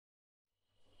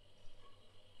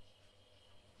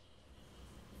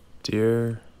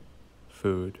Dear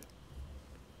food,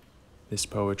 this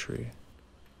poetry,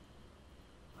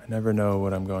 I never know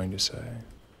what I'm going to say.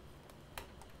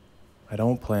 I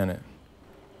don't plan it.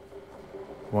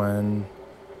 When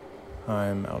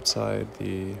I'm outside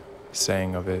the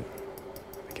saying of it,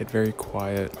 I get very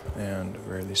quiet and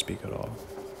rarely speak at all.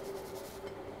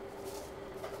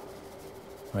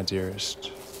 My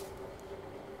dearest,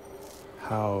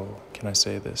 how can I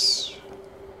say this?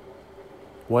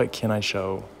 What can I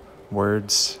show?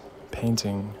 Words,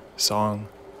 painting, song.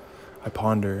 I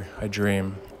ponder, I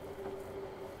dream.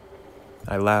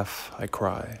 I laugh, I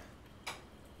cry.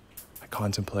 I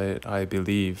contemplate, I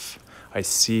believe. I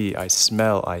see, I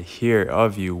smell, I hear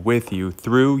of you, with you,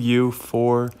 through you,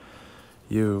 for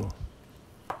you.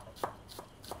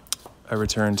 I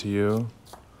return to you.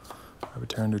 I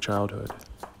return to childhood.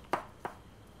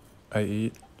 I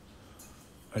eat.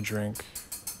 I drink.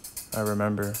 I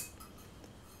remember.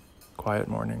 Quiet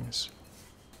mornings.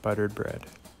 Buttered bread.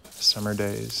 Summer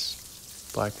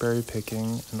days. Blackberry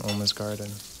picking in Oma's garden.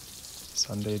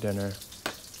 Sunday dinner.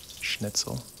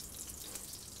 Schnitzel.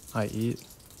 I eat.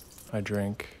 I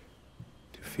drink.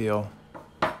 To feel.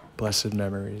 Blessed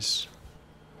memories.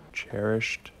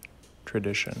 Cherished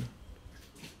tradition.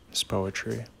 This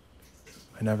poetry.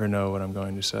 I never know what I'm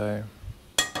going to say.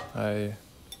 I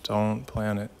don't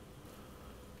plan it.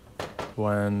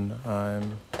 When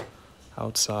I'm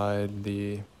outside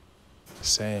the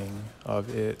saying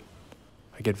of it,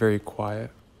 I get very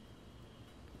quiet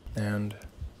and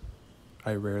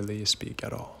I rarely speak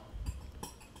at all.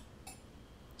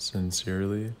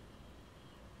 Sincerely,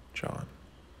 John.